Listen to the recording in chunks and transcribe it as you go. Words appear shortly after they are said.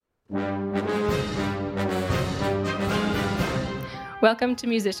Welcome to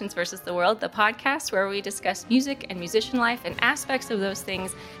Musicians versus the World, the podcast where we discuss music and musician life and aspects of those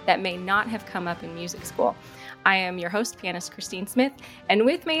things that may not have come up in music school. I am your host, pianist Christine Smith, and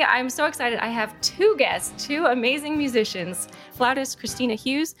with me, I'm so excited. I have two guests, two amazing musicians, flautist Christina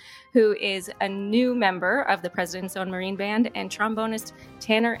Hughes, who is a new member of the President's Own Marine Band, and trombonist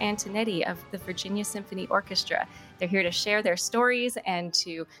Tanner Antonetti of the Virginia Symphony Orchestra. They're here to share their stories and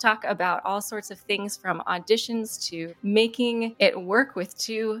to talk about all sorts of things from auditions to making it work with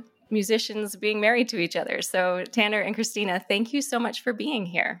two musicians being married to each other. So Tanner and Christina, thank you so much for being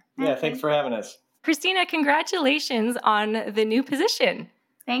here. Yeah, thanks for having us. Christina, congratulations on the new position.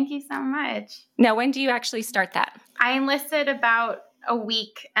 Thank you so much. Now, when do you actually start that? I enlisted about a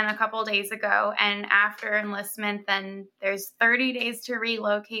week and a couple days ago, and after enlistment, then there's 30 days to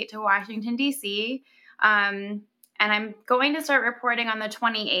relocate to Washington, D.C., and I'm going to start reporting on the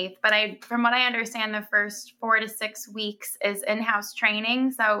 28th, but from what I understand, the first 4 to 6 weeks is in-house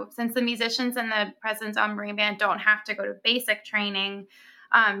training. So since the musicians in the President's Own Marine Band don't have to go to basic training,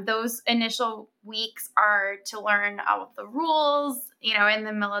 those initial weeks are to learn all of the rules, in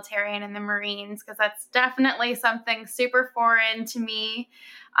the military and in the Marines, because that's definitely something super foreign to me.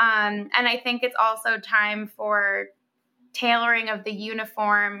 And I think it's also time for tailoring of the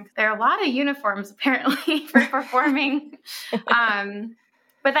uniform. There are a lot of uniforms apparently for performing.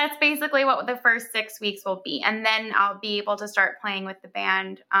 But that's basically what the first 6 weeks will be. And then I'll be able to start playing with the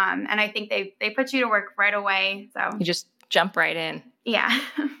band. And I think they put you to work right away. So you just jump right in. Yeah.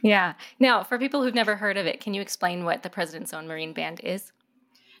 Yeah. Now, for people who've never heard of it, can you explain what the President's Own Marine Band is?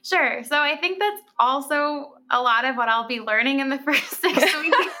 Sure. So I think that's also a lot of what I'll be learning in the first 6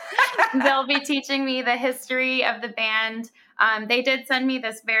 weeks. They'll be teaching me the history of the band. They did send me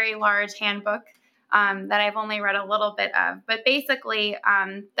this very large handbook that I've only read a little bit of. But basically,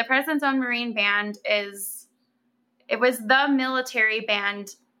 the President's Own Marine Band was the military band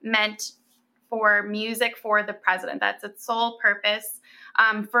meant for music for the president. That's its sole purpose.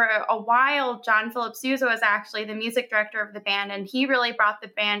 For a while, John Philip Sousa was actually the music director of the band, and he really brought the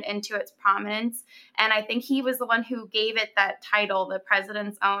band into its prominence. And I think he was the one who gave it that title, the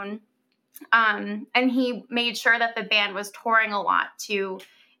President's Own. And he made sure that the band was touring a lot to,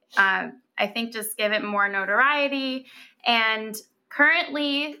 I think, just give it more notoriety. And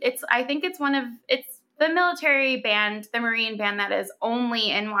currently, it's the military band, the Marine Band, that is only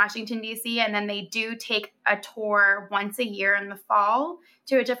in Washington, D.C., and then they do take a tour once a year in the fall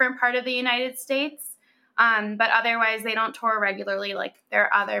to a different part of the United States. But otherwise, they don't tour regularly like there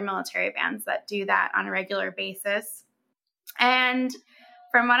are other military bands that do that on a regular basis. And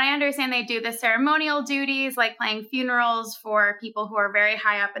from what I understand, they do the ceremonial duties, like playing funerals for people who are very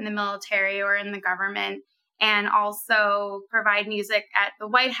high up in the military or in the government, and also provide music at the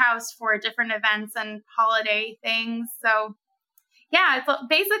White House for different events and holiday things. So yeah, it's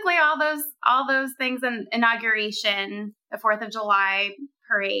basically all those things, and inauguration, the 4th of July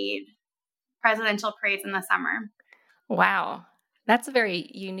parade, presidential parades in the summer. Wow. That's a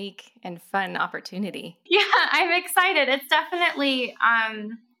very unique and fun opportunity. Yeah, I'm excited. It's definitely,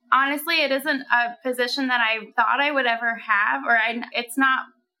 honestly, it isn't a position that I thought I would ever have, it's not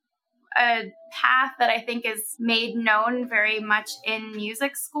a path that I think is made known very much in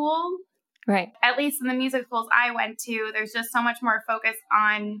music school. Right. At least in the music schools I went to, there's just so much more focus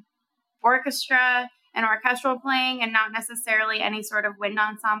on orchestra and orchestral playing and not necessarily any sort of wind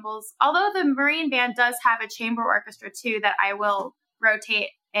ensembles. Although the Marine Band does have a chamber orchestra too that I will rotate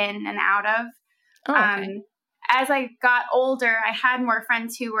in and out of. Oh, okay. As I got older, I had more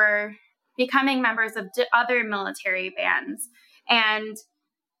friends who were becoming members of other military bands. And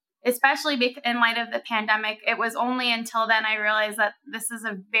especially in light of the pandemic, it was only until then I realized that this is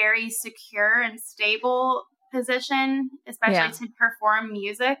a very secure and stable position, especially to perform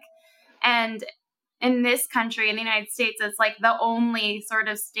music. And in this country, in the United States, it's like the only sort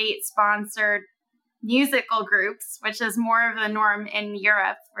of state-sponsored musical groups, which is more of the norm in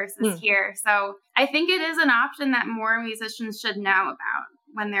Europe versus here. So I think it is an option that more musicians should know about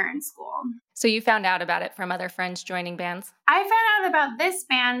when they're in school. So you found out about it from other friends joining bands? I found out about this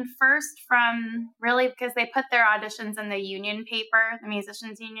band first from really because they put their auditions in the union paper, the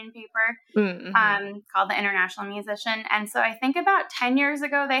musicians' union paper, called the International Musician. And so I think about 10 years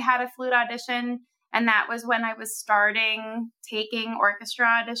ago, they had a flute audition. And that was when I was starting taking orchestra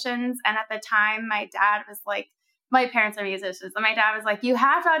auditions. And at the time, my dad was like, my parents are musicians. And my dad was like, you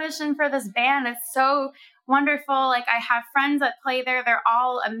have to audition for this band. It's so wonderful. Like, I have friends that play there. They're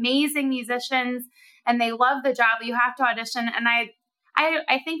all amazing musicians and they love the job. You have to audition. And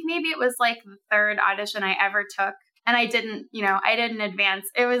I think maybe it was like the third audition I ever took. And I didn't advance.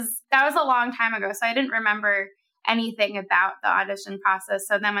 That was a long time ago. So I didn't remember anything about the audition process.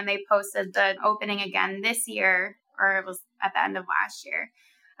 So then when they posted the opening again this year, or it was at the end of last year,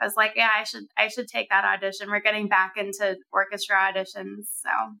 I was like, yeah, I should take that audition. We're getting back into orchestra auditions. So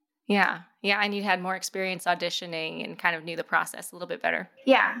yeah. And you'd had more experience auditioning and kind of knew the process a little bit better.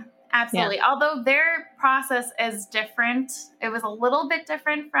 yeah, absolutely. Yeah. Although their process is different. It was a little bit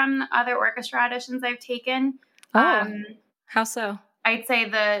different from other orchestra auditions I've taken. Oh, how so? I'd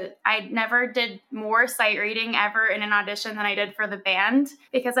say I never did more sight reading ever in an audition than I did for the band,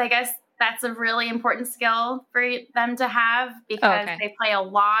 because I guess that's a really important skill for them to have, because they play a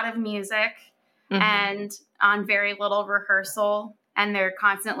lot of music and on very little rehearsal, and they're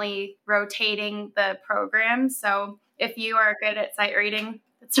constantly rotating the program. So if you are good at sight reading,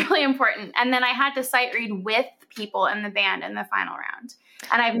 it's really important. And then I had to sight read with people in the band in the final round.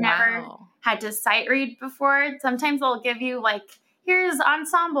 And I've never had to sight read before. Sometimes they'll give you like, here's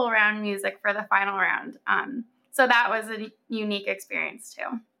ensemble round music for the final round. So that was a unique experience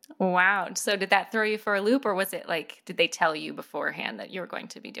too. Wow. So did that throw you for a loop, or was it like, did they tell you beforehand that you were going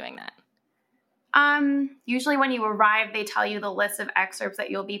to be doing that? Usually when you arrive, they tell you the list of excerpts that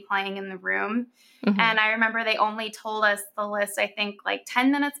you'll be playing in the room. And I remember they only told us the list, I think like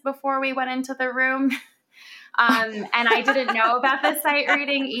 10 minutes before we went into the room. And I didn't know about the sight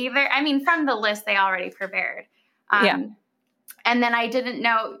reading either. I mean, from the list they already prepared. And then I didn't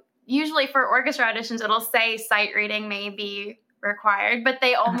know, usually for orchestra auditions, it'll say sight reading may be required, but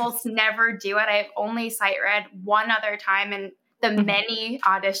they almost never do it. I've only sight read one other time in the many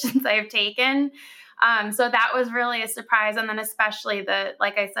auditions I've taken. So that was really a surprise. And then especially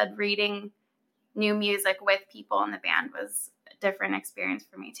like I said, reading new music with people in the band was a different experience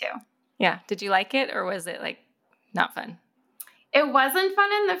for me too. Yeah. Did you like it, or was it like not fun? It wasn't fun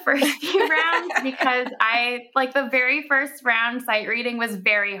in the first few rounds because the very first round sight reading was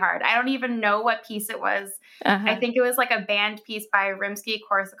very hard. I don't even know what piece it was. I think it was like a band piece by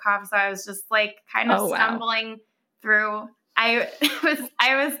Rimsky-Korsakov. So I was just like kind of stumbling through. I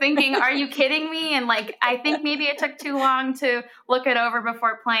was thinking, are you kidding me? And like, I think maybe it took too long to look it over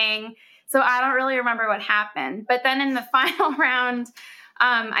before playing. So I don't really remember what happened. But then in the final round,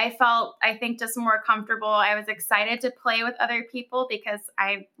 I felt, I think, just more comfortable. I was excited to play with other people because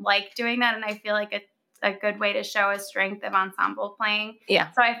I like doing that. And I feel like it's a good way to show a strength of ensemble playing.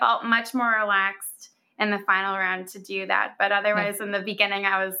 Yeah. So I felt much more relaxed in the final round to do that. But otherwise, in the beginning,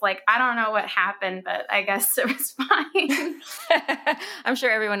 I was like, I don't know what happened, but I guess it was fine. I'm sure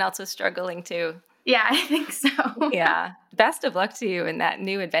everyone else was struggling too. Yeah, I think so. Yeah. Best of luck to you in that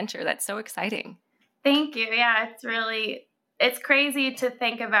new adventure. That's so exciting. Thank you. Yeah, it's crazy to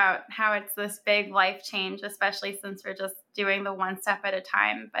think about how it's this big life change, especially since we're just doing the one step at a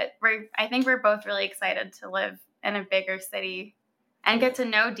time. But I think we're both really excited to live in a bigger city and get to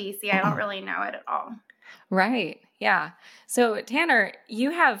know DC. I don't really know it at all. Right. Yeah. So Tanner,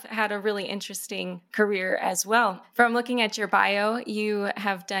 you have had a really interesting career as well. From looking at your bio, you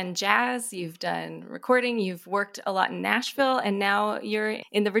have done jazz, you've done recording, you've worked a lot in Nashville, and now you're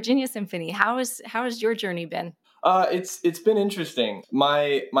in the Virginia Symphony. How has your journey been? It's been interesting.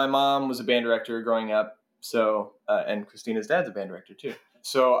 My mom was a band director growing up, so and Christina's dad's a band director too.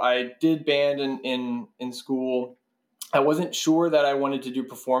 So I did band in school. I wasn't sure that I wanted to do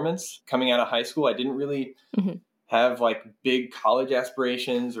performance coming out of high school. I didn't really have like big college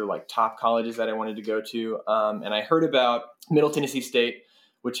aspirations or like top colleges that I wanted to go to. And I heard about Middle Tennessee State,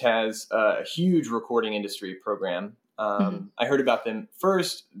 which has a huge recording industry program. I heard about them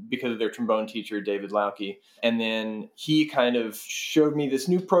first because of their trombone teacher, David Lauke. And then he kind of showed me this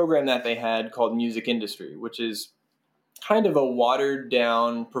new program that they had called Music Industry, which is kind of a watered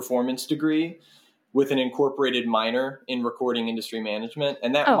down performance degree with an incorporated minor in recording industry management.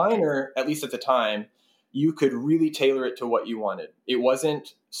 And that minor, at least at the time, you could really tailor it to what you wanted. It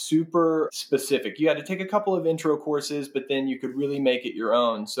wasn't super specific. You had to take a couple of intro courses, but then you could really make it your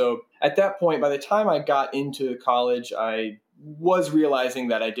own. So at that point, by the time I got into college, I was realizing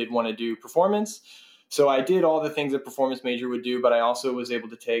that I did want to do performance. So I did all the things a performance major would do, but I also was able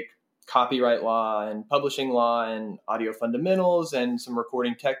to take copyright law and publishing law and audio fundamentals and some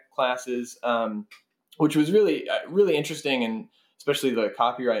recording tech classes, which was really, really interesting. And especially the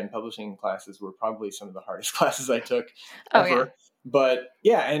copyright and publishing classes were probably some of the hardest classes I took ever. Yeah. But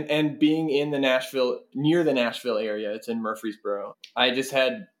yeah, and being in near the Nashville area, it's in Murfreesboro, I just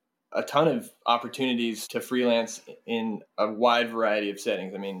had a ton of opportunities to freelance in a wide variety of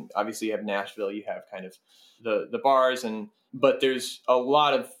settings. I mean, obviously you have Nashville, you have kind of the bars, but there's a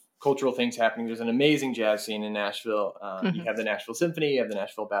lot of cultural things happening. There's an amazing jazz scene in Nashville. You have the Nashville Symphony, you have the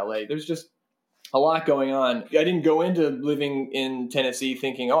Nashville Ballet. There's just a lot going on. I didn't go into living in Tennessee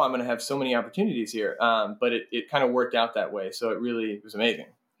thinking, oh, I'm going to have so many opportunities here. But it kind of worked out that way. So it really was amazing.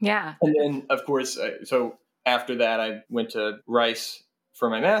 Yeah. And then, of course, so after that, I went to Rice for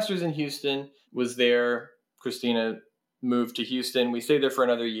my master's in Houston, was there. Christina moved to Houston. We stayed there for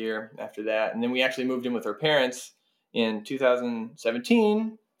another year after that. And then we actually moved in with her parents in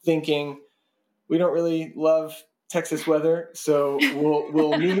 2017, thinking we don't really love Texas weather. So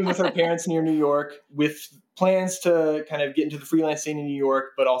we'll move in with our parents near New York with plans to kind of get into the freelance scene in New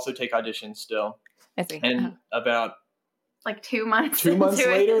York, but also take auditions still. I see. And about like 2 months. 2 months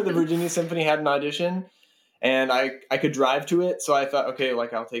later, the Virginia Symphony had an audition, and I could drive to it. So I thought, okay,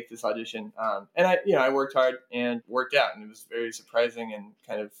 like I'll take this audition. And I worked hard and worked out, and it was very surprising and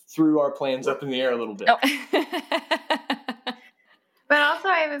kind of threw our plans up in the air a little bit. Oh. But also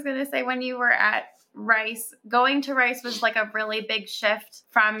I was going to say, when you were at Rice, going to Rice was like a really big shift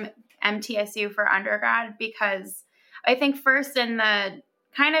from MTSU for undergrad, because I think first in the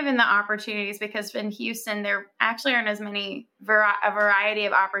opportunities, because in Houston, there actually aren't as many a variety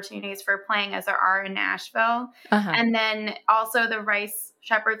of opportunities for playing as there are in Nashville. Uh-huh. And then also the Rice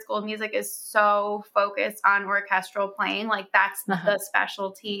Shepherd School of Music is so focused on orchestral playing. Like that's the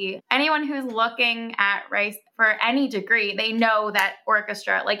specialty. Anyone who's looking at Rice for any degree, they know that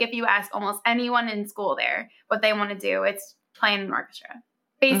orchestra, like if you ask almost anyone in school there what they want to do, it's playing an orchestra.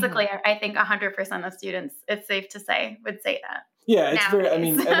 Basically, I think 100% of students, it's safe to say, would say that. Yeah, it's nowadays. very, I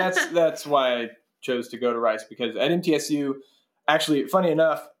mean, and that's why I chose to go to Rice, because at MTSU, actually, funny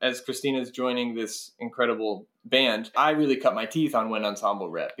enough, as Christina's joining this incredible band, I really cut my teeth on wind ensemble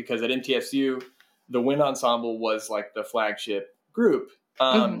rep, because at MTSU, the wind ensemble was like the flagship group.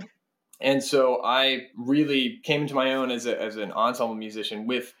 And so I really came into my own as an ensemble musician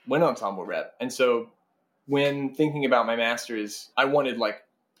with wind ensemble rep. And so when thinking about my master's,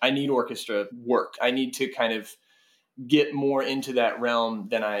 I need orchestra work. I need to kind of get more into that realm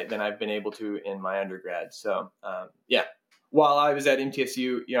than I've been able to in my undergrad. So, while I was at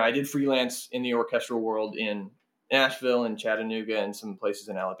MTSU, I did freelance in the orchestral world in Nashville and Chattanooga and some places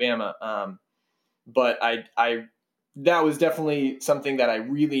in Alabama. But that was definitely something that I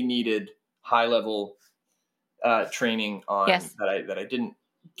really needed high level training on. Yes. that I didn't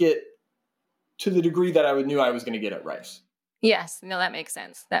get to the degree that I knew I was going to get at Rice. Yes. No, that makes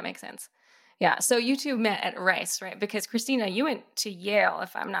sense. Yeah. So you two met at Rice, right? Because Christina, you went to Yale,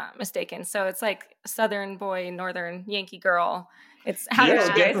 if I'm not mistaken. So it's like Southern boy, Northern Yankee girl. It's how did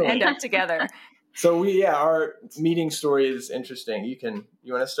you guys end up together? So our meeting story is interesting. You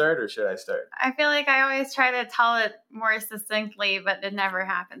want to start, or should I start? I feel like I always try to tell it more succinctly, but it never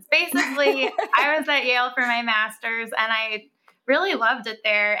happens. Basically, I was at Yale for my master's, and I really loved it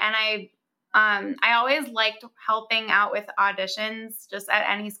there. And I always liked helping out with auditions, just at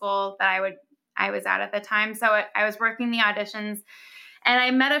any school that I was at the time. So I was working the auditions, and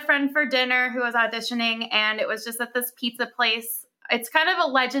I met a friend for dinner who was auditioning, and it was just at this pizza place. It's kind of a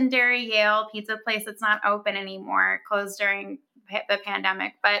legendary Yale pizza place that's not open anymore. It closed during the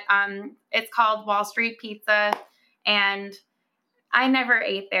pandemic, but it's called Wall Street Pizza, and I never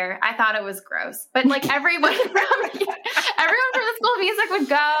ate there. I thought it was gross, but like everyone from the School of Music would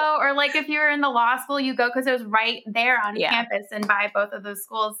go, or like if you were in the law school, you go because it was right there on campus and by both of those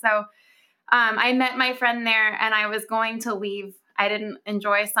schools. So I met my friend there, and I was going to leave. I didn't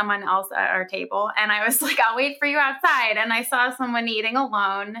enjoy someone else at our table, and I was like, I'll wait for you outside. And I saw someone eating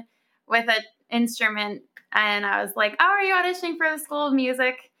alone with an instrument, and I was like, oh, are you auditioning for the School of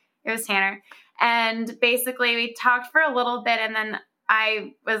Music? It was Tanner. And basically we talked for a little bit, and then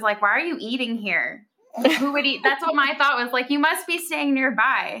I was like, why are you eating here? Who would eat? That's what my thought was, like, you must be staying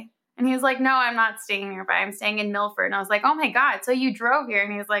nearby. And he was like, no, I'm not staying nearby. I'm staying in Milford. And I was like, oh my God, so you drove here?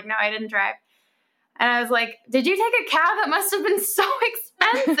 And he was like, no, I didn't drive. And I was like, did you take a cab? That must have been so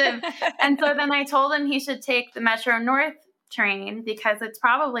expensive. And so then I told him he should take the Metro North train, because it's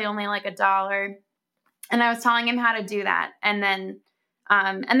probably only like $1. And I was telling him how to do that. And then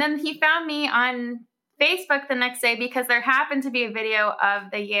he found me on Facebook the next day, because there happened to be a video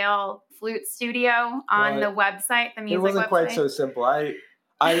of the Yale Flute Studio on the website, the music website. It wasn't quite so simple.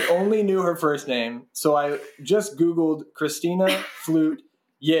 I only knew her first name, so I just Googled Christina Flute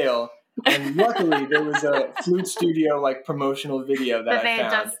Yale, and luckily there was a Flute Studio like promotional video that I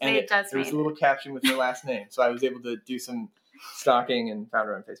found, and there was a little caption with her last name, so I was able to do some stalking and found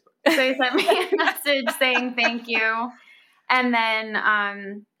her on Facebook. So he sent me a message saying thank you, and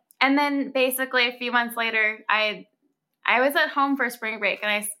then basically a few months later, I was at home for spring break,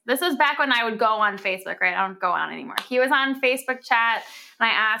 and this was back when I would go on Facebook, right? I don't go on anymore. He was on Facebook chat, and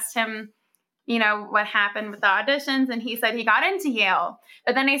I asked him what happened with the auditions. And he said he got into Yale,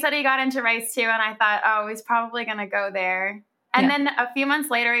 but then he said he got into Rice too. And I thought, oh, he's probably going to go there. And then a few months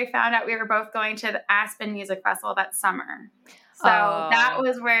later, we found out we were both going to the Aspen Music Festival that summer. So that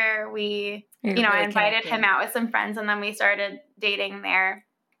was where I invited him out with some friends, and then we started dating there.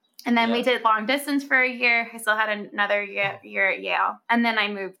 And then we did long distance for a year. I still had another year at Yale. And then I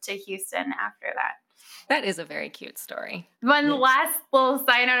moved to Houston after that. That is a very cute story. One last little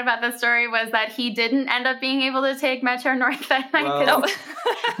side note about the story was that he didn't end up being able to take Metro North that night. Well,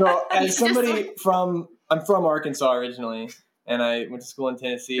 so as somebody I'm from Arkansas originally, and I went to school in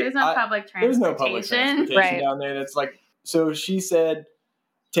Tennessee. There's no public transportation down there. That's like, so she said,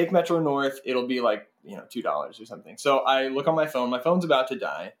 take Metro North. It'll be like, $2 or something. So I look on my phone. My phone's about to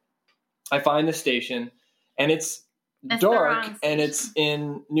die. I find the station, and it's dark, and it's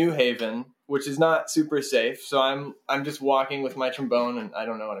in New Haven, which is not super safe. So I'm just walking with my trombone, and I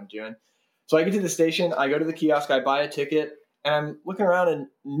don't know what I'm doing. So I get to the station. I go to the kiosk. I buy a ticket. And I'm looking around and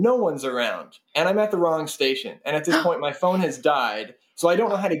no one's around. And I'm at the wrong station. And at this point, my phone has died. So I don't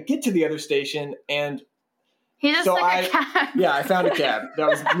know how to get to the other station. And he just took a cab. Yeah, I found a cab. That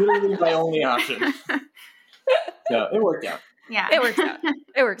was literally my only option. So it worked out. Yeah. It works out.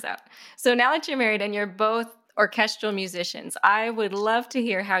 It works out. So now that you're married and you're both orchestral musicians, I would love to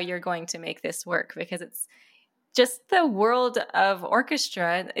hear how you're going to make this work, because it's just the world of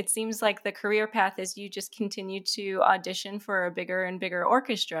orchestra. It seems like the career path is you just continue to audition for a bigger and bigger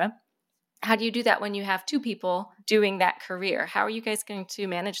orchestra. How do you do that when you have two people doing that career? How are you guys going to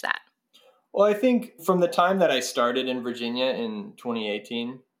manage that? Well, I think from the time that I started in Virginia in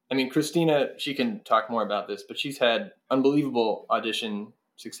 2018, I mean, Christina, she can talk more about this, but she's had unbelievable audition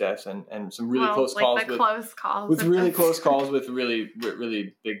success and some really close calls with really close calls with really,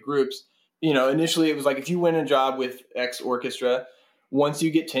 really big groups. Initially it was like, if you win a job with X orchestra, once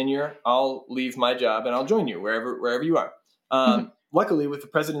you get tenure, I'll leave my job and I'll join you wherever you are. Luckily, with the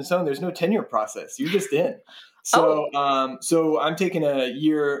President's Own, there's no tenure process. You're just in. So I'm taking a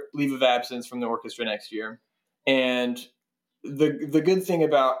year leave of absence from the orchestra next year. And the good thing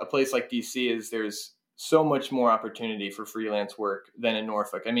about a place like DC is there's so much more opportunity for freelance work than in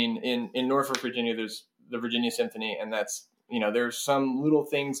Norfolk. I mean, in Norfolk, Virginia, there's the Virginia Symphony, and that's, there's some little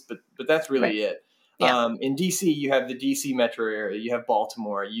things, but that's really it. Yeah. In DC, you have the DC metro area, you have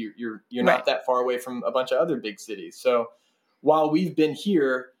Baltimore, you're not that far away from a bunch of other big cities. So while we've been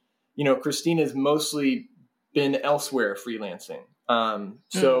here, Christina's mostly been elsewhere freelancing.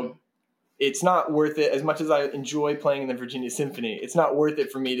 So it's not worth it. As much as I enjoy playing in the Virginia Symphony, it's not worth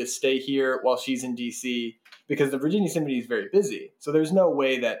it for me to stay here while she's in DC, because the Virginia Symphony is very busy. So there's no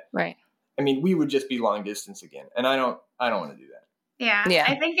way that, I mean, we would just be long distance again. And I don't want to do that. Yeah.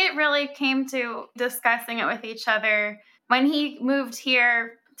 I think it really came to discussing it with each other. When he moved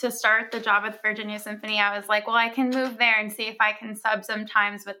here to start the job with Virginia Symphony, I was like, well, I can move there and see if I can sub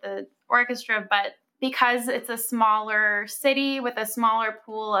sometimes with the orchestra. But because it's a smaller city with a smaller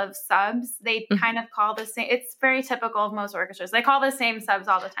pool of subs, they kind of call the same. It's very typical of most orchestras. They call the same subs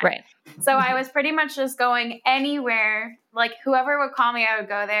all the time. Right. So I was pretty much just going anywhere. Like whoever would call me, I would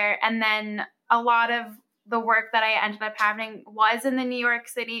go there. And then a lot of the work that I ended up having was in the New York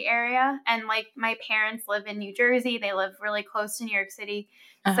City area. And like my parents live in New Jersey. They live really close to New York City.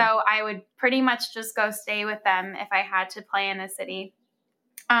 So I would pretty much just go stay with them if I had to play in a city.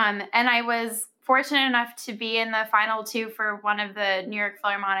 And I was fortunate enough to be in the final two for one of the New York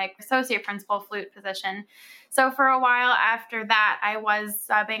Philharmonic associate principal flute position. So for a while after that, I was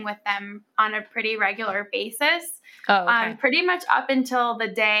subbing with them on a pretty regular basis. Pretty much up until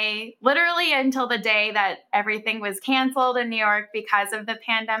literally until the day that everything was canceled in New York because of the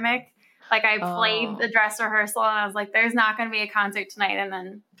pandemic. Like I played the dress rehearsal and I was like, there's not going to be a concert tonight. And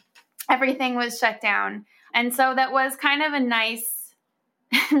then everything was shut down. And so that was kind of a nice,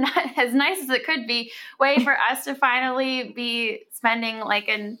 not as nice as it could be, way for us to finally be spending like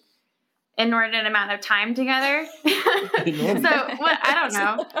an inordinate amount of time together. I don't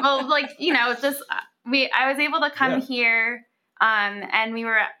know. Well, like, I was able to come here and we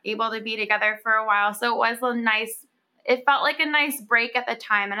were able to be together for a while. So it felt like a nice break at the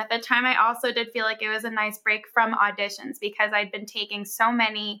time. And at the time, I also did feel like it was a nice break from auditions because I'd been taking so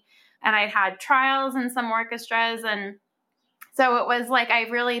many and I'd had trials in some orchestras. And so it was like, I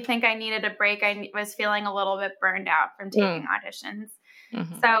really think I needed a break. I was feeling a little bit burned out from taking auditions.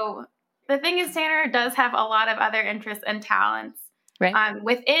 Mm-hmm. So the thing is, Tanner does have a lot of other interests and talents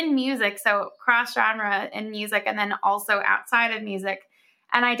within music. So cross genre in music and then also outside of music.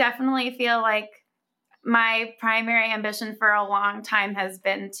 And I definitely feel like my primary ambition for a long time has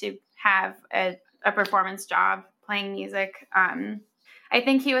been to have a performance job playing music. I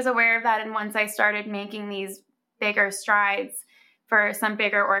think he was aware of that. And once I started making these bigger strides for some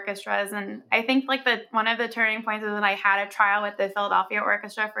bigger orchestras, and I think like one of the turning points is when I had a trial with the Philadelphia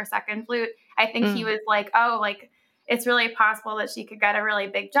Orchestra for second flute. I think he was like, oh, like it's really possible that she could get a really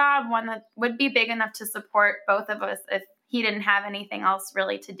big job, one that would be big enough to support both of us if he didn't have anything else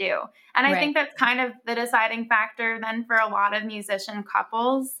really to do. And I think that's kind of the deciding factor then for a lot of musician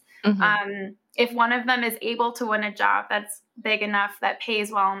couples. If one of them is able to win a job that's big enough, that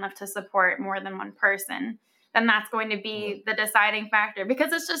pays well enough to support more than one person, then that's going to be the deciding factor,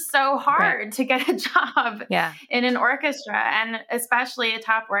 because it's just so hard to get a job in an orchestra, and especially a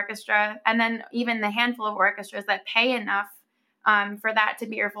top orchestra. And then even the handful of orchestras that pay enough for that to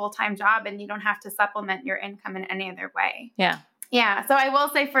be your full-time job, and you don't have to supplement your income in any other way. Yeah. So I will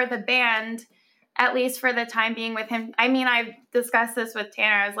say for the band, at least for the time being with him, I mean, I've discussed this with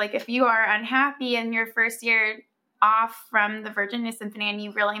Tanner. I was like, if you are unhappy in your first year off from the Virginia Symphony and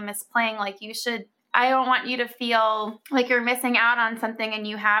you really miss playing, like you should, I don't want you to feel like you're missing out on something and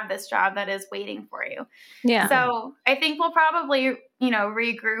you have this job that is waiting for you. Yeah. So I think we'll probably,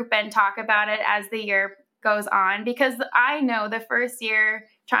 regroup and talk about it as the year goes on, because I know the first year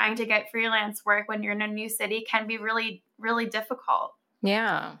trying to get freelance work when you're in a new city can be really, really difficult.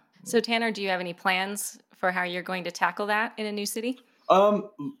 Yeah. So Tanner, do you have any plans for how you're going to tackle that in a new city?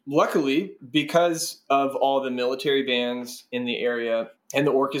 Luckily, because of all the military bands in the area and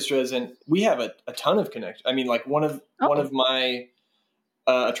the orchestras, and we have a ton of connections. I mean, like one of my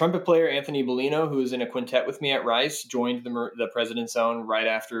a trumpet player, Anthony Bellino, who is in a quintet with me at Rice, joined the President's Own right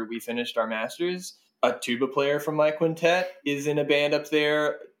after we finished our masters. A tuba player from my quintet is in a band up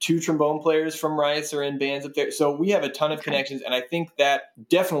there. 2 trombone players from Rice are in bands up there. So we have a ton of connections, and I think that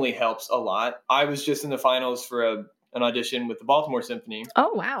definitely helps a lot. I was just in the finals for an audition with the Baltimore Symphony.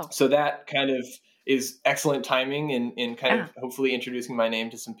 Oh, wow. So that kind of is excellent timing in kind of hopefully introducing my name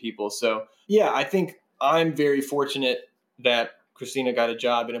to some people. So yeah, I think I'm very fortunate that Christina got a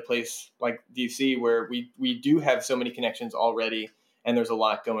job in a place like DC where we do have so many connections already, and there's a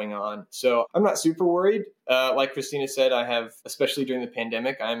lot going on. So I'm not super worried. Like Christina said, I have, especially during the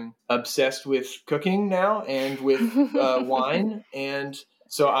pandemic, I'm obsessed with cooking now and with wine. And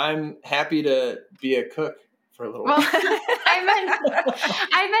so I'm happy to be a cook for a little while.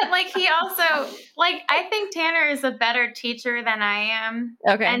 I meant like he also, like, I think Tanner is a better teacher than I am.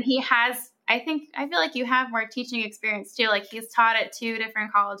 Okay. And he has, I feel like you have more teaching experience too. Like he's taught at 2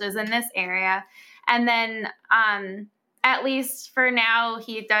 different colleges in this area. And then, at least for now,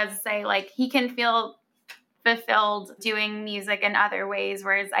 he does say like he can feel fulfilled doing music in other ways.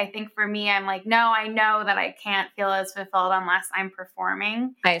 Whereas I think for me, I'm like, no, I know that I can't feel as fulfilled unless I'm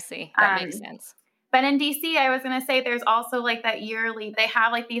performing. I see. That makes sense. But in DC, I was going to say there's also like that yearly, they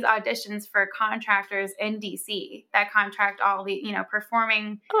have like these auditions for contractors in DC that contract all the,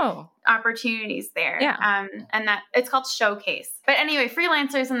 performing opportunities there. Yeah. And that it's called Showcase. But anyway,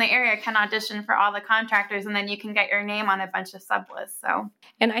 freelancers in the area can audition for all the contractors, and then you can get your name on a bunch of sub lists. So,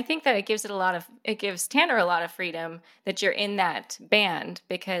 and I think that it gives Tanner a lot of freedom that you're in that band,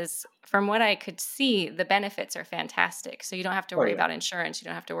 because from what I could see, the benefits are fantastic. So you don't have to worry about insurance. You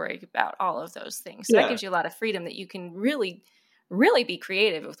don't have to worry about all of those things. So that gives you a lot of freedom that you can really, really be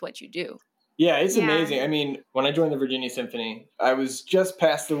creative with what you do. Yeah, it's amazing. I mean, when I joined the Virginia Symphony, I was just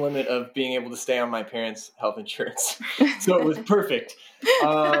past the limit of being able to stay on my parents' health insurance. So it was perfect.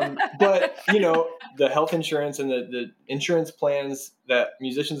 But, the health insurance and the insurance plans that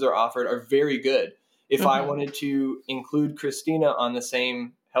musicians are offered are very good. If I wanted to include Christina on the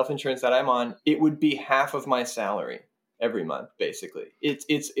same health insurance that I'm on, it would be half of my salary every month, basically.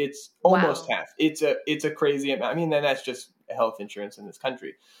 It's almost half. It's a crazy amount. I mean, then that's just health insurance in this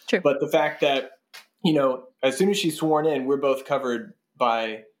country. True. But the fact that, as soon as she's sworn in, we're both covered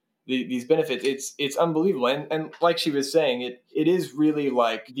by these benefits. It's unbelievable. And like she was saying, it is really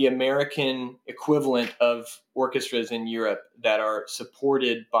like the American equivalent of orchestras in Europe that are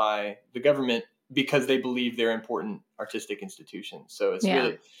supported by the government because they believe they're important artistic institutions. So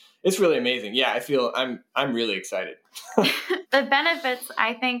it's really amazing. Yeah, I feel I'm really excited. The benefits,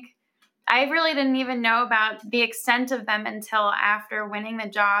 I think, I really didn't even know about the extent of them until after winning the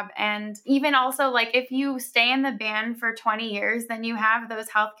job. And even also, like, if you stay in the band for 20 years, then you have those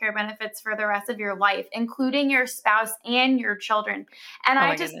healthcare benefits for the rest of your life, including your spouse and your children. And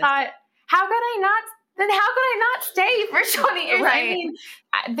I just thought, how could I not stay for 20 years? Right. I mean,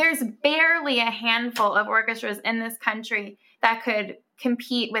 there's barely a handful of orchestras in this country that could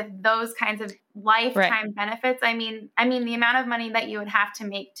compete with those kinds of lifetime benefits. I mean, the amount of money that you would have to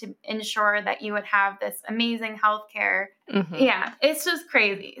make to ensure that you would have this amazing healthcare. Yeah, it's just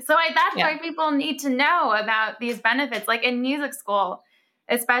crazy. So that's why people need to know about these benefits. Like in music school,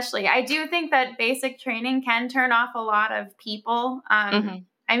 especially. I do think that basic training can turn off a lot of people.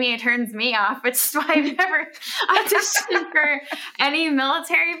 I mean, it turns me off, which is why I've never auditioned for any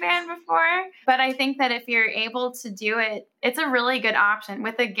military band before. But I think that if you're able to do it, it's a really good option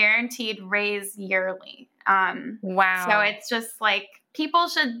with a guaranteed raise yearly. Wow. So it's just like people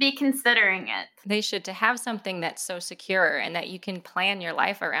should be considering it. They should. To have something that's so secure and that you can plan your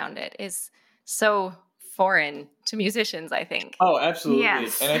life around it is so foreign to musicians, I think. Oh, absolutely.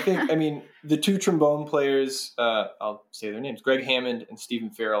 Yes. And I think, I mean, the two trombone players, I'll say their names, Greg Hammond and Stephen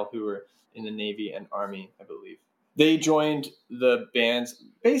Farrell, who were in the Navy and Army, I believe. They joined the bands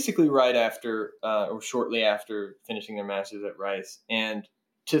basically right after or shortly after finishing their masters at Rice. And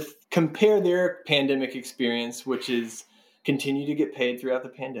to compare their pandemic experience, which is continue to get paid throughout the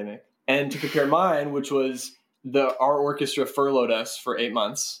pandemic, and to compare mine, which was our orchestra furloughed us for 8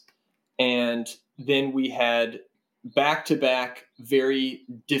 months. And then we had back-to-back very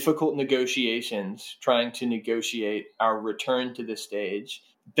difficult negotiations trying to negotiate our return to the stage.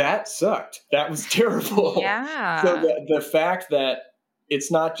 That sucked. That was terrible. Yeah. So the fact that it's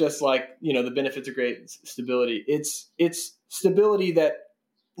not just like, the benefits of great stability, it's stability that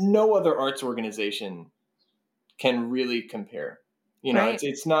no other arts organization can really compare. Right.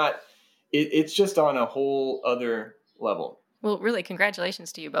 It's not, it's just on a whole other level. Well, really,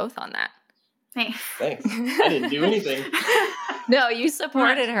 congratulations to you both on that. Thanks. I didn't do anything. No, you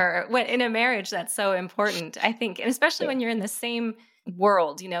supported her. When in a marriage, that's so important, I think. And especially when you're in the same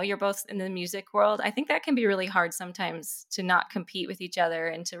world, you're both in the music world. I think that can be really hard sometimes to not compete with each other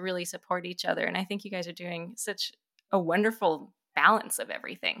and to really support each other. And I think you guys are doing such a wonderful balance of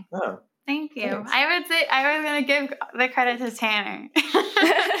everything. Oh. Thank you. Thanks. I would say I was going to give the credit to Tanner.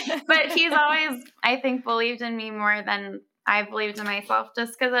 But he's always, I think, believed in me more than I believed in myself,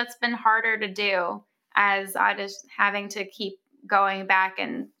 just because that's been harder to do as just having to keep going back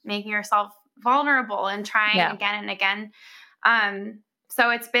and making yourself vulnerable and trying again and again.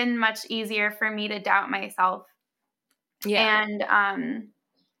 So it's been much easier for me to doubt myself. Yeah. And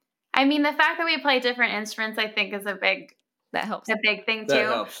I mean, the fact that we play different instruments, I think, is that helps. a big thing That too.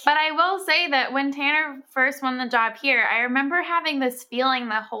 helps. But I will say that when Tanner first won the job here, I remember having this feeling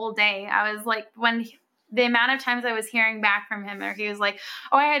the whole day. I was like, the amount of times I was hearing back from him, or he was like,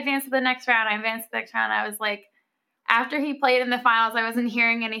 oh, I advanced to the next round. I was like, after he played in the finals, I wasn't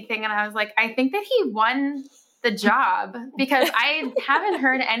hearing anything. And I was like, I think that he won the job because I haven't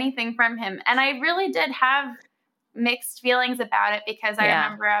heard anything from him. And I really did have mixed feelings about it because I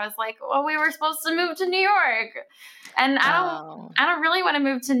remember I was like, well, we were supposed to move to New York. And I don't really want to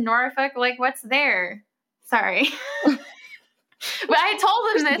move to Norfolk. Like, what's there? Sorry. But I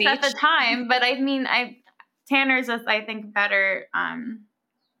told him this at the time, but I mean, Tanner's just, I think, better.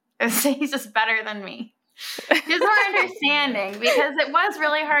 He's just better than me. He's more understanding because it was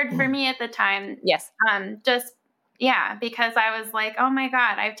really hard for me at the time. Yes. Because I was like, oh my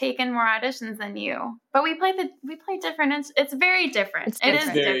God, I've taken more auditions than you. But we play different. It's very different. It is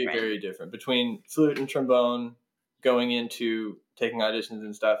very, different. very different between flute and trombone going into taking auditions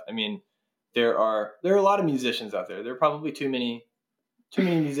and stuff. I mean, there are a lot of musicians out there. There are probably too many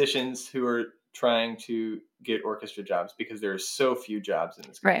musicians who are trying to get orchestra jobs because there are so few jobs in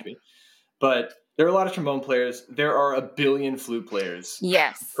this country. Right. But there are a lot of trombone players. There are a billion flute players.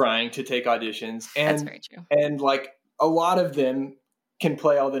 Yes. Trying to take auditions. And, that's very true. And like a lot of them can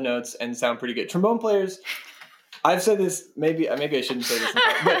play all the notes and sound pretty good. Trombone players, I've said this, maybe I shouldn't say this,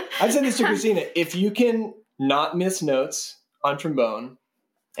 but I've said this to Christina. If you can not miss notes on trombone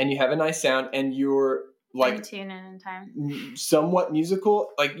and you have a nice sound and you're like tune in time, somewhat musical,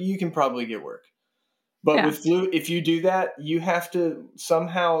 like you can probably get work. But with flute, if you do that, you have to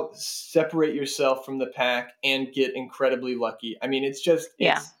somehow separate yourself from the pack and get incredibly lucky. I mean,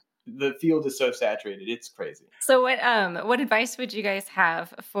 the field is so saturated. It's crazy. So what advice would you guys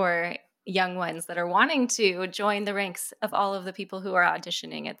have for young ones that are wanting to join the ranks of all of the people who are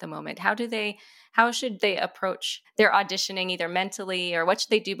auditioning at the moment? How should they approach their auditioning, either mentally, or what should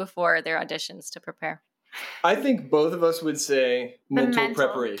they do before their auditions to prepare? I think both of us would say mental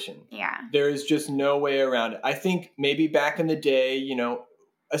preparation. Yeah. There is just no way around it. I think maybe back in the day,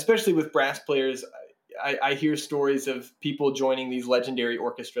 especially with brass players, I hear stories of people joining these legendary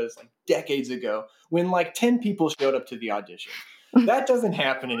orchestras like decades ago when like 10 people showed up to the audition. That doesn't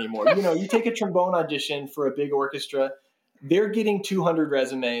happen anymore. You take a trombone audition for a big orchestra, they're getting 200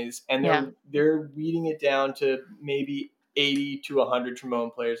 resumes and they're weeding it down to maybe 80 to 100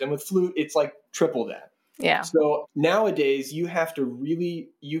 trombone players. And with flute, it's like triple that. Yeah. So nowadays you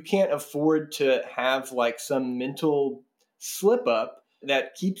can't afford to have like some mental slip up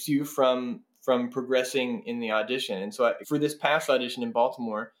that keeps you from from progressing in the audition. And so for this past audition in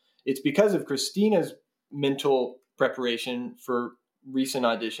Baltimore, it's because of Christina's mental preparation for recent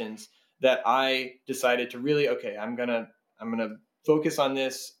auditions that I decided to really, okay, I'm gonna focus on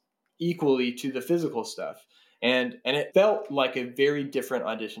this equally to the physical stuff. And it felt like a very different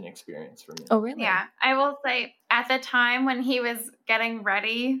audition experience for me. Oh, really? Yeah. I will say at the time when he was getting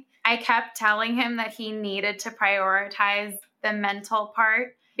ready, I kept telling him that he needed to prioritize the mental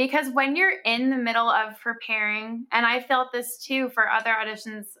part, because when you're in the middle of preparing, and I felt this too for other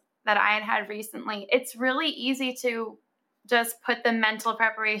auditions that I had recently, it's really easy to just put the mental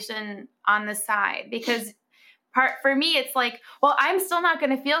preparation on the side, because for me, it's like, well, I'm still not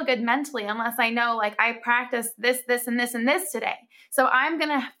going to feel good mentally unless I know, like, I practiced this, this, and this, and this today. So I'm going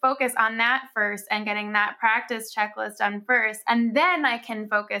to focus on that first and getting that practice checklist done first. And then I can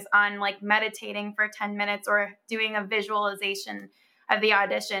focus on like meditating for 10 minutes or doing a visualization of the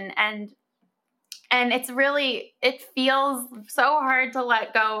audition. And it feels so hard to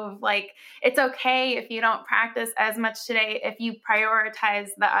let go of, like, it's okay if you don't practice as much today if you prioritize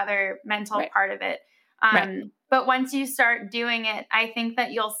the other mental part of it. But once you start doing it, I think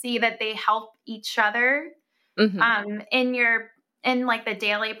that you'll see that they help each other in like the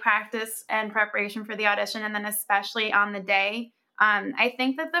daily practice and preparation for the audition, and then especially on the day. I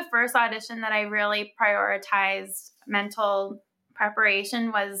think that the first audition that I really prioritized mental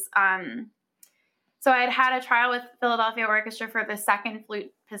preparation was so I had a trial with Philadelphia Orchestra for the second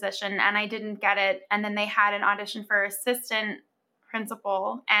flute position, and I didn't get it. And then they had an audition for assistant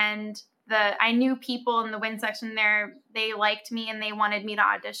principal, and I knew people in the wind section there, they liked me and they wanted me to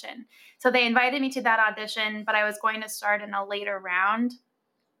audition. So they invited me to that audition, but I was going to start in a later round.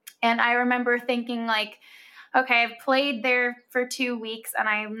 And I remember thinking, like, okay, I've played there for 2 weeks and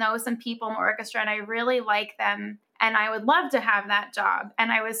I know some people in the orchestra and I really like them and I would love to have that job.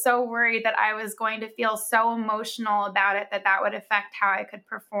 And I was so worried that I was going to feel so emotional about it that would affect how I could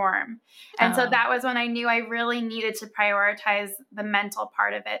perform. And so that was when I knew I really needed to prioritize the mental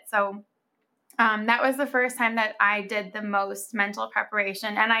part of it. So that was the first time that I did the most mental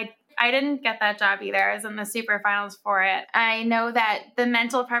preparation. And I didn't get that job either. I was in the super finals for it. I know that the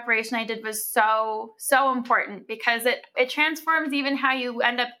mental preparation I did was so, so important because it transforms even how you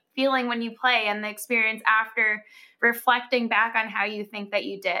end up feeling when you play and the experience after, reflecting back on how you think that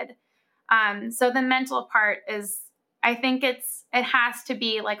you did. So the mental part is, I think it has to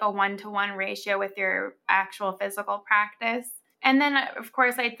be like a 1-to-1 ratio with your actual physical practice. And then, of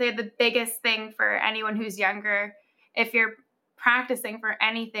course, I'd say the biggest thing for anyone who's younger, if you're practicing for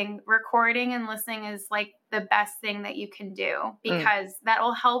anything, recording and listening is like the best thing that you can do, because that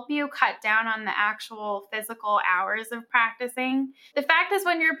will help you cut down on the actual physical hours of practicing. The fact is,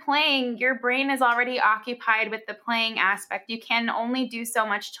 when you're playing, your brain is already occupied with the playing aspect. You can only do so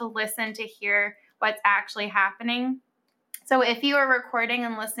much to listen to hear what's actually happening. So if you are recording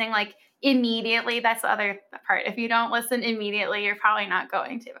and listening, like, immediately, that's the other part. If you don't listen immediately, you're probably not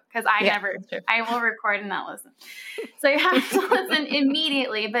going to, because I will record and not listen. So you have to listen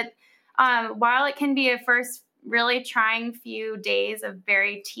immediately. But while it can be a first really trying few days of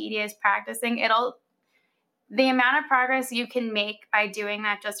very tedious practicing, the amount of progress you can make by doing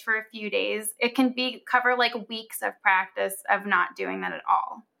that just for a few days, it can cover like weeks of practice of not doing that at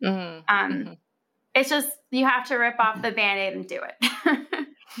all. It's just, you have to rip off the Band-Aid and do it.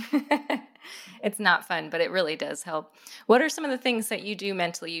 It's not fun, but it really does help. What are some of the things that you do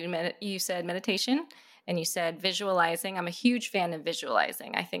mentally? You said meditation and you said visualizing. I'm a huge fan of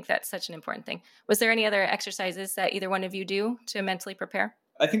visualizing. I think that's such an important thing. Was there any other exercises that either one of you do to mentally prepare?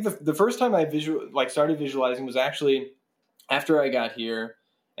 I think the first time I started visualizing was actually after I got here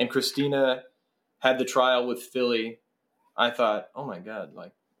and Christina had the trial with Philly. I thought, oh my God,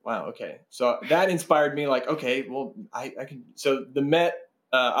 like, wow, okay. So that inspired me, like, okay, well, I can. So the Met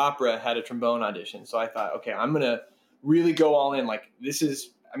Opera had a trombone audition. So I thought, okay, I'm going to really go all in. Like, that's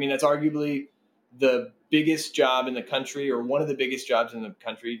arguably the biggest job in the country, or one of the biggest jobs in the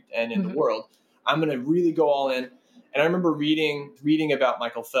country and in the world. I'm going to really go all in. And I remember reading about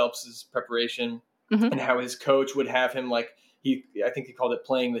Michael Phelps's preparation and how his coach would have him, like, I think he called it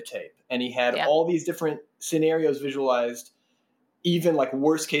playing the tape. And he had all these different scenarios visualized, even like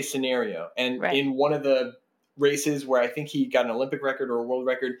worst case scenario. And in one of the races where I think he got an Olympic record or a world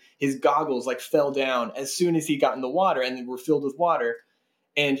record, his goggles like fell down as soon as he got in the water and were filled with water.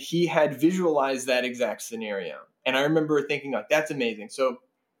 And he had visualized that exact scenario. And I remember thinking, like, that's amazing. So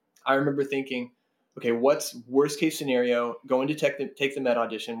I remember thinking, okay, what's worst case scenario? Going to take the Met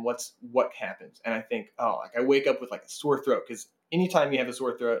audition. What happens? And I think, I wake up with like a sore throat, because anytime you have a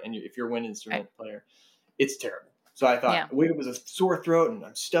sore throat and if you're a wind instrument player, it's terrible. So I thought, wait, it was a sore throat and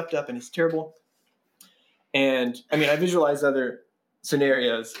I'm stuffed up and it's terrible. And I mean, I visualized other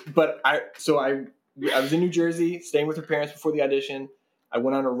scenarios, but I was in New Jersey staying with her parents before the audition. I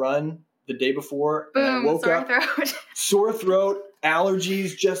went on a run the day before. Boom, and I woke sore up, throat. sore throat,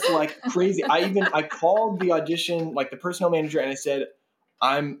 allergies, just like crazy. I called the audition, like the personnel manager, and I said,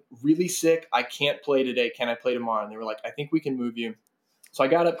 I'm really sick. I can't play today. Can I play tomorrow? And they were like, I think we can move you. So I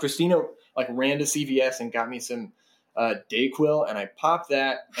got up. Christina like ran to CVS and got me some Dayquil, and I popped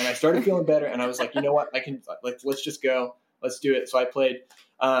that, and I started feeling better. And I was like, you know what? I can let's just go. Let's do it. So I played,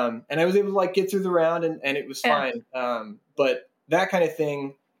 and I was able to like get through the round, and it was fine. But that kind of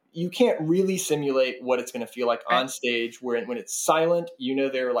thing, you can't really simulate what it's going to feel like on stage when it's silent. You know,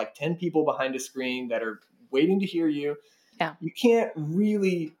 there are like 10 people behind a screen that are waiting to hear you. Yeah. You can't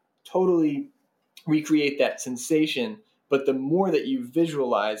really totally recreate that sensation, but the more that you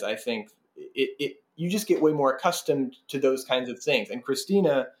visualize, I think you just get way more accustomed to those kinds of things. And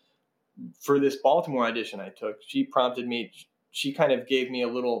Christina, for this Baltimore audition I took, she prompted me. She kind of gave me a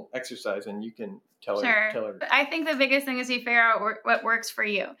little exercise, and you can tell her. I think the biggest thing is you figure out what works for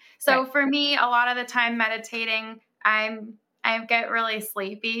you. So for me, a lot of the time meditating, I get really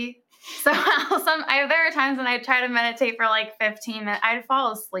sleepy. So there are times when I try to meditate for like 15 minutes, I'd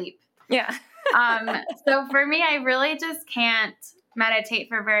fall asleep. Yeah. So for me, I really just can't meditate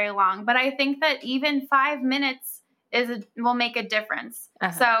for very long. But I think that even 5 minutes will make a difference.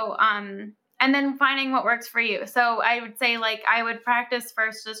 Uh-huh. So, and then finding what works for you. So I would say like I would practice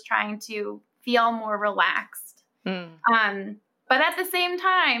first just trying to feel more relaxed. But at the same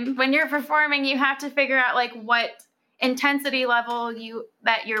time, when you're performing, you have to figure out like what intensity level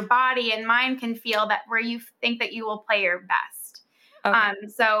that your body and mind can feel that where you think that you will play your best. Okay.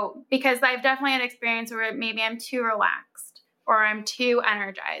 So because I've definitely had experience where maybe I'm too relaxed or I'm too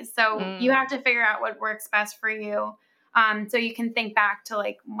energized. So you have to figure out what works best for you. So you can think back to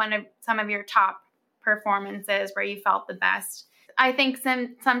like some of your top performances where you felt the best. I think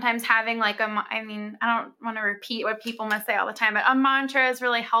sometimes having like I don't want to repeat what people must say all the time, but a mantra is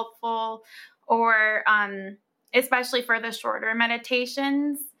really helpful, or especially for the shorter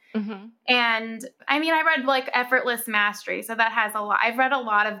meditations. Mm-hmm. And I mean, I read like Effortless Mastery. So that has I've read a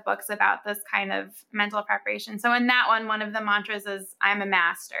lot of books about this kind of mental preparation. So in that one of the mantras is, I'm a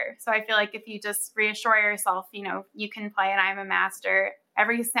master. So I feel like if you just reassure yourself, you can play and I'm a master.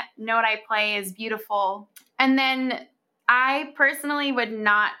 Every note I play is beautiful. And then I personally would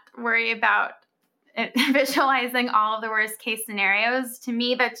not worry about visualizing all of the worst case scenarios. To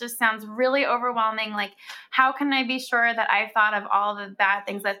me, that just sounds really overwhelming. Like, how can I be sure that I've thought of all the bad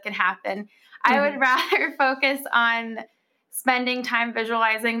things that could happen? Mm-hmm. I would rather focus on spending time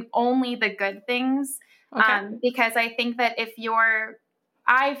visualizing only the good things. Okay. Because I think that if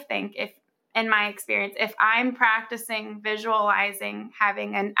in my experience, if I'm practicing visualizing,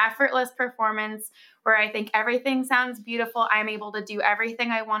 having an effortless performance where I think everything sounds beautiful, I'm able to do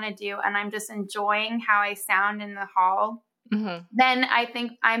everything I want to do, and I'm just enjoying how I sound in the hall, mm-hmm. then I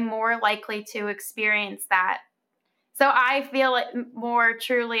think I'm more likely to experience that. So I feel it more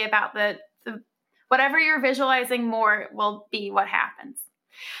truly about the whatever you're visualizing more will be what happens.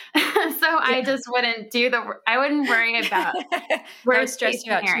 So I just wouldn't I wouldn't worry about where stress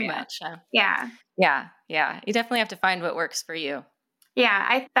you out too much. Yeah. You definitely have to find what works for you.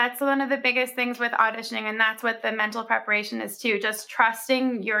 Yeah, that's one of the biggest things with auditioning, and that's what the mental preparation is too, just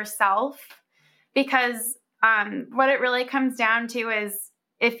trusting yourself, because what it really comes down to is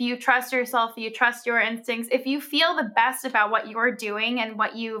if you trust yourself, you trust your instincts, if you feel the best about what you're doing and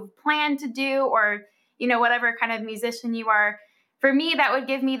what you plan to do, or, whatever kind of musician you are, for me, that would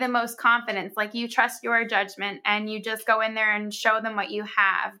give me the most confidence. Like, you trust your judgment and you just go in there and show them what you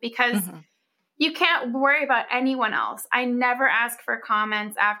have, because mm-hmm. you can't worry about anyone else. I never ask for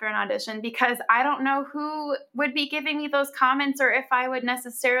comments after an audition because I don't know who would be giving me those comments, or if I would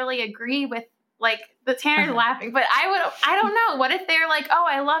necessarily agree with like the Tanner's uh-huh. laughing, but I don't know. What if they're like, oh,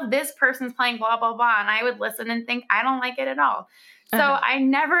 I love this person's playing blah, blah, blah. And I would listen and think, I don't like it at all. So I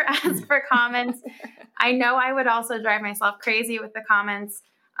never ask for comments. I know I would also drive myself crazy with the comments.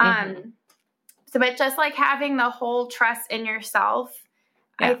 But just like having the whole trust in yourself,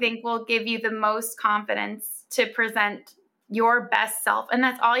 I think will give you the most confidence to present your best self. And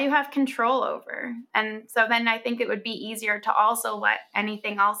that's all you have control over. And so then I think it would be easier to also let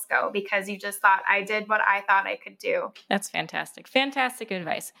anything else go, because you just thought, I did what I thought I could do. That's fantastic. Fantastic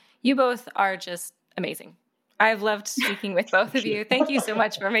advice. You both are just amazing. I've loved speaking with both of you. Thank you so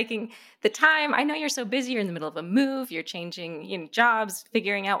much for making the time. I know you're so busy. You're in the middle of a move. You're changing jobs,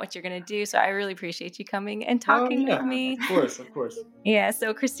 figuring out what you're going to do. So I really appreciate you coming and talking with me. Of course. Yeah.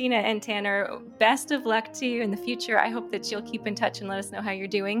 So Christina and Tanner, best of luck to you in the future. I hope that you'll keep in touch and let us know how you're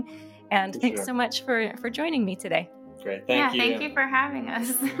doing. And thanks so much for joining me today. Great. Thank you. Thank you for having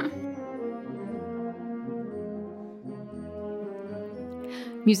us.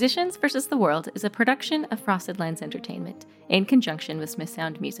 Musicians vs. the World is a production of Frosted Lens Entertainment in conjunction with Smith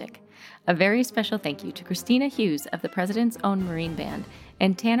Sound Music. A very special thank you to Christina Hughes of the President's Own Marine Band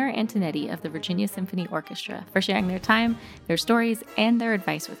and Tanner Antonetti of the Virginia Symphony Orchestra for sharing their time, their stories, and their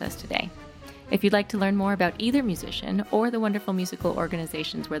advice with us today. If you'd like to learn more about either musician or the wonderful musical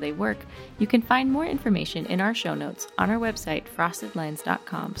organizations where they work, you can find more information in our show notes on our website,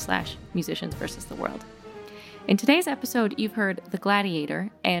 frostedlens.com/musicians vs. the world. In today's episode, you've heard The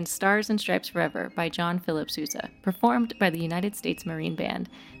Gladiator and Stars and Stripes Forever by John Philip Sousa, performed by the United States Marine Band,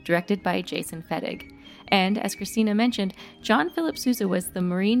 directed by Jason Fettig. And as Christina mentioned, John Philip Sousa was the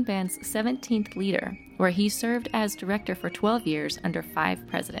Marine Band's 17th leader, where he served as director for 12 years under 5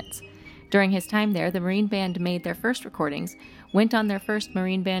 presidents. During his time there, the Marine Band made their first recordings, went on their first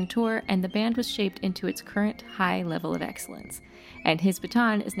Marine Band tour, and the band was shaped into its current high level of excellence. And his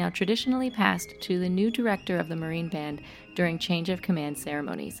baton is now traditionally passed to the new director of the Marine Band during change of command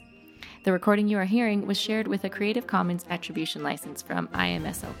ceremonies. The recording you are hearing was shared with a Creative Commons Attribution license from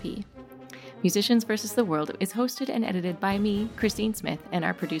IMSLP. Musicians vs. the World is hosted and edited by me, Christine Smith, and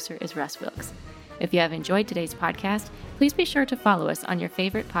our producer is Russ Wilkes. If you have enjoyed today's podcast, please be sure to follow us on your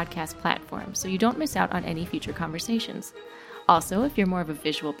favorite podcast platform so you don't miss out on any future conversations. Also, if you're more of a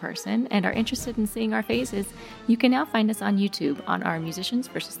visual person and are interested in seeing our faces, you can now find us on YouTube on our Musicians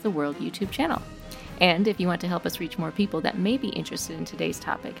vs. the World YouTube channel. And if you want to help us reach more people that may be interested in today's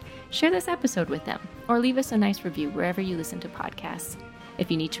topic, share this episode with them or leave us a nice review wherever you listen to podcasts. If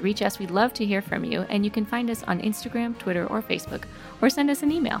you need to reach us, we'd love to hear from you, and you can find us on Instagram, Twitter, or Facebook, or send us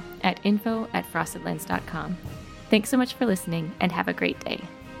an email at info@frostedlens.com. Thanks so much for listening, and have a great day.